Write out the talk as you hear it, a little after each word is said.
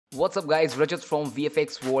What's up guys, Rajat from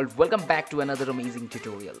VFX World. Welcome back to another amazing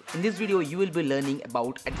tutorial. In this video you will be learning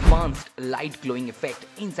about advanced light glowing effect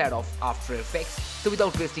inside of After Effects. So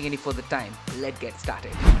without wasting any further time, let's get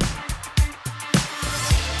started.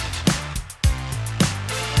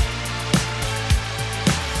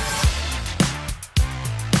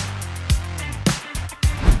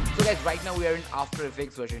 So guys, right now we are in After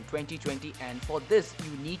Effects version 2020, and for this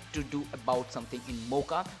you need to do about something in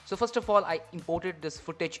Mocha. So first of all, I imported this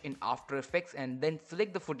footage in After Effects and then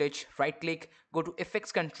select the footage, right click, go to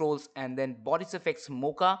Effects Controls and then Bodies Effects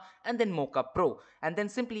Mocha and then Mocha Pro, and then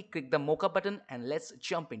simply click the Mocha button and let's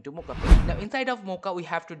jump into Mocha Pro. Now inside of Mocha we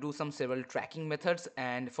have to do some several tracking methods,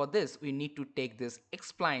 and for this we need to take this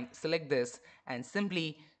X-spline, select this and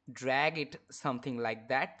simply drag it something like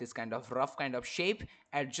that, this kind of rough kind of shape,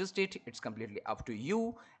 adjust it, it's completely up to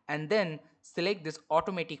you, and then select this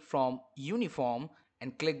automatic from uniform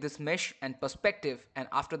and click this mesh and perspective, and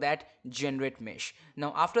after that generate mesh.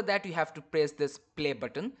 Now after that you have to press this play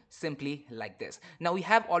button simply like this. Now we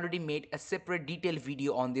have already made a separate detailed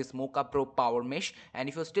video on this Mocha Pro power mesh, and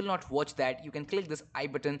if you still not watched that, you can click this I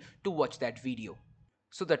button to watch that video.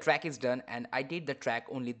 So the track is done, and I did the track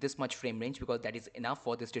only this much frame range because that is enough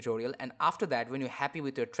for this tutorial. And after that, when you're happy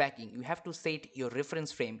with your tracking, you have to set your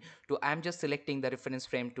reference frame to, I'm just selecting the reference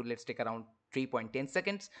frame to, let's take around 3.10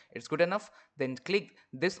 seconds. It's good enough. Then click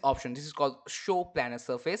this option. This is called show planar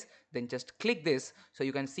surface. Then just click this so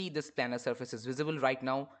you can see this planar surface is visible right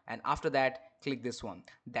now, and after that click this one.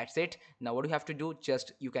 That's it. Now what you have to do,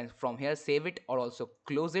 just you can from here save it or also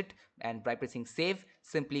close it, and by pressing save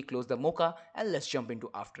simply close the Mocha and let's jump into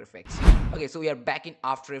After Effects. Okay, so we are back in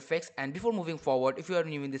After Effects, and before moving forward, if you are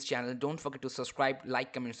new in this channel, don't forget to subscribe,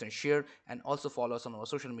 like, comments and share, and also follow us on our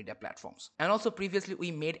social media platforms. And also previously we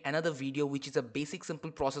made another video which is a basic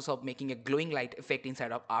simple process of making a glowing light effect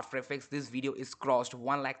inside of After Effects. This video is crossed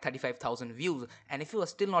 1,35,000 views, and if you are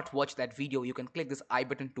still not watched that video, you can click this I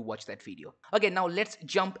button to watch that video. Okay, now let's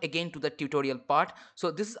jump again to the tutorial part. So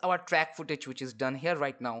this is our track footage which is done here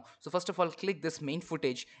right now. So first of all, click this main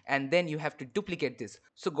footage and then you have to duplicate this.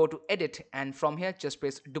 So go to edit, and from here just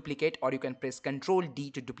press duplicate, or you can press Ctrl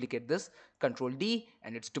D to duplicate this, Ctrl D,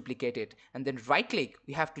 and it's duplicated. And then right click,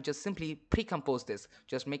 we have to just simply pre-compose this,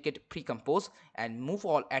 just make it pre-compose and move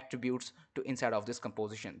all attributes to inside of this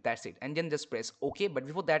composition. That's it, and then just press OK. But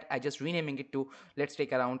before that, I just renaming it to, let's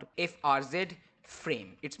take around FRZ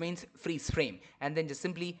frame. It means freeze frame, and then just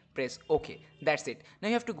simply press OK. That's it. Now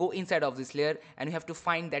you have to go inside of this layer and you have to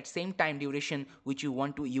find that same time duration which you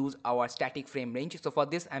want to use our static frame range. So for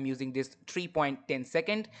this I'm using this 3.10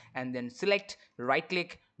 second, and then select, right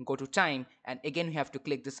click, go to time, and again you have to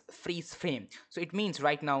click this freeze frame. So it means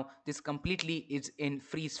right now this completely is in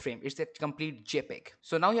freeze frame, it's a complete JPEG.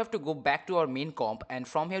 So now you have to go back to our main comp, and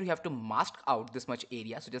from here you have to mask out this much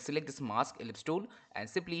area. So just select this mask ellipse tool and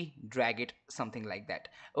simply drag it something like that.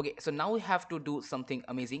 Okay, so now we have to do something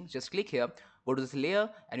amazing. Just click here, go to this layer,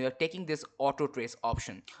 and you are taking this auto trace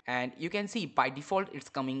option, and you can see by default it's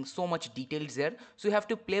coming so much details there. So you have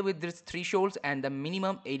to play with this thresholds and the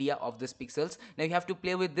minimum area of this pixels. Now you have to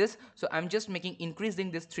play with this, so I'm just increasing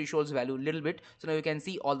this thresholds value a little bit. So now you can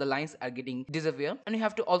see all the lines are getting disappear, and you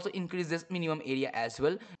have to also increase this minimum area as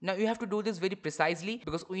well. Now you have to do this very precisely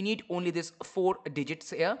because we need only this 4 digits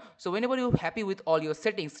here. So whenever you're happy with all your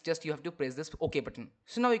settings, just you have to press this OK button.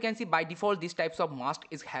 So now you can see by default these types of mask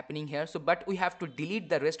is happening here. So but we have to delete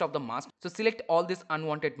the rest of the mask. So select all this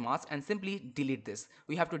unwanted mask and simply delete this.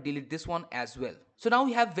 We have to delete this one as well. So now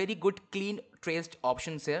we have very good clean traced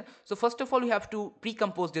options here. So first of all, we have to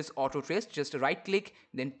pre-compose this auto trace. Just right click,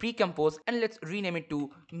 then pre-compose, and let's rename it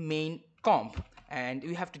to main comp, and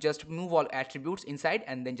we have to just move all attributes inside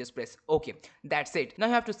and then just press OK. That's it. Now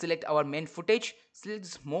you have to select our main footage, select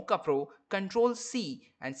this Mocha Pro, Ctrl C,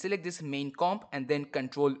 and select this main comp and then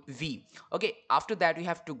Ctrl V. Okay, after that we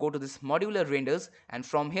have to go to this modular renders, and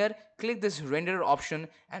from here click this renderer option,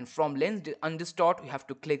 and from lens undistort we have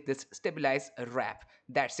to click this stabilize wrap.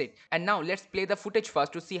 That's it. And now let's play the footage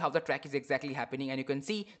first to see how the track is exactly happening, and you can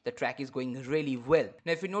see the track is going really well.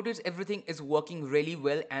 Now if you notice, everything is working really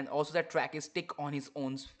well, and also the track is stick on his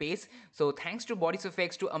own space. So thanks to Bodies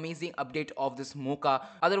Effects to amazing update of this Mocha.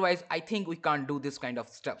 Otherwise I think we can't do this kind of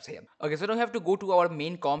stuff here. Okay, so now we have to go to our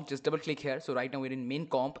main comp. Just double click here. So right now we're in main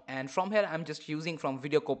comp, and from here I'm just using from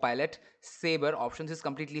Video Copilot Saber options is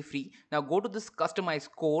completely free. Now go to this customize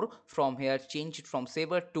core, from here change it from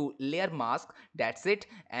saber to layer mask. That's it.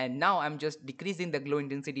 And now I'm just decreasing the glow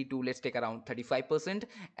intensity to, let's take around 35%,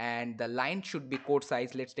 and the line should be code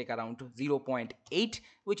size, let's take around 0.8,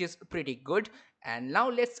 which is pretty good. And now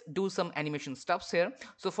let's do some animation stuffs here.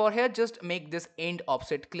 So for here, just make this end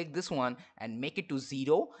offset, click this one and make it to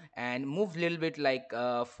 0 and move a little bit like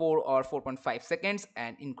 4 or 4.5 seconds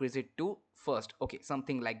and increase it to first. Okay,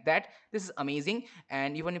 something like that. This is amazing.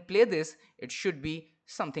 And even if you play this, it should be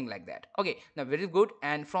something like that. Okay, now very good.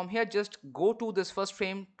 And from here, just go to this first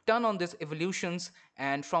frame, turn on this evolutions,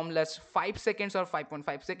 and from let's 5 seconds or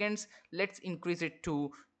 5.5 seconds, let's increase it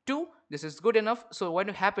to 2. This is good enough. So what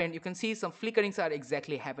happened, you can see some flickerings are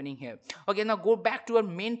exactly happening here. Okay, now go back to our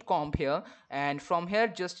main comp here, and from here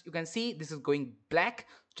just you can see this is going black.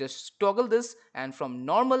 Just toggle this, and from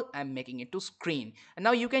normal I'm making it to screen. And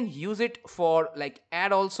now you can use it for like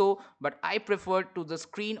add also, but I prefer to the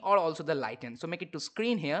screen or also the lighten. So make it to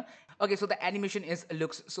screen here. Okay, so the animation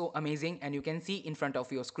looks so amazing, and you can see in front of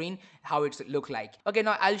your screen how it's look like. Okay,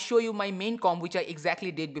 now I'll show you my main comp, which I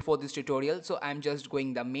exactly did before this tutorial. So I'm just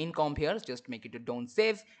going the main comp here, just make it to don't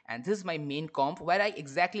save, and this is my main comp where I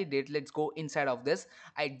exactly did. Let's go inside of this.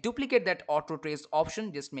 I duplicate that auto trace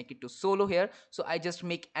option, just make it to solo here. So I just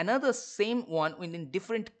make another same one in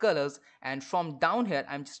different colors, and from down here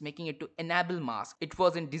I'm just making it to enable mask. It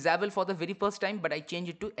was in disable for the very first time, but I changed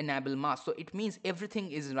it to enable mask. So it means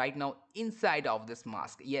everything is right now inside of this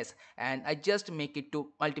mask. Yes, and I just make it to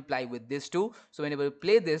multiply with this too. So whenever you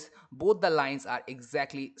play this, both the lines are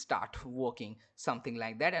exactly start working, something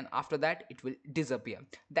like that, and after that it will disappear.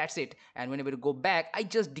 That's it. And whenever you go back, I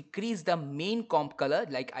just decrease the main comp color,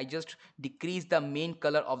 like I just decrease the main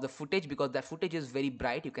color of the footage because that footage is very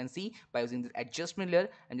bright. You can see by using this adjustment layer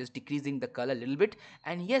and just decreasing the color a little bit.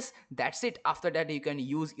 And yes, that's it. After that you can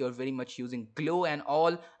use your very much using glow and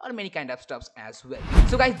all or many kind of stuffs as well.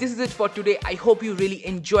 So guys, this is it for today. I hope you really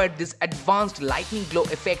enjoyed this advanced lightning glow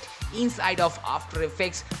effect inside of After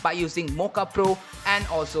Effects by using Mocha Pro and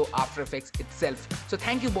also After Effects itself. So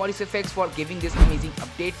thank you Boris Effects for giving this amazing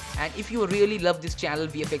update, and if you really love this channel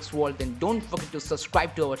VFX World, then don't forget to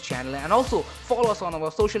subscribe to our channel and also follow us on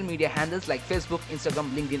our social media handles like Facebook, Instagram,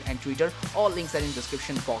 LinkedIn and Twitter. All links are in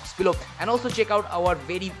description box below, and also check out our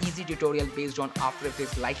very easy tutorial based on After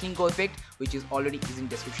Effects lightning glow effect, which is already in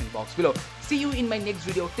description box below. See you in my next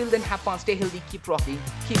video. Till then, have fun, stay healthy, keep rocking,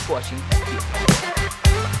 keep watching.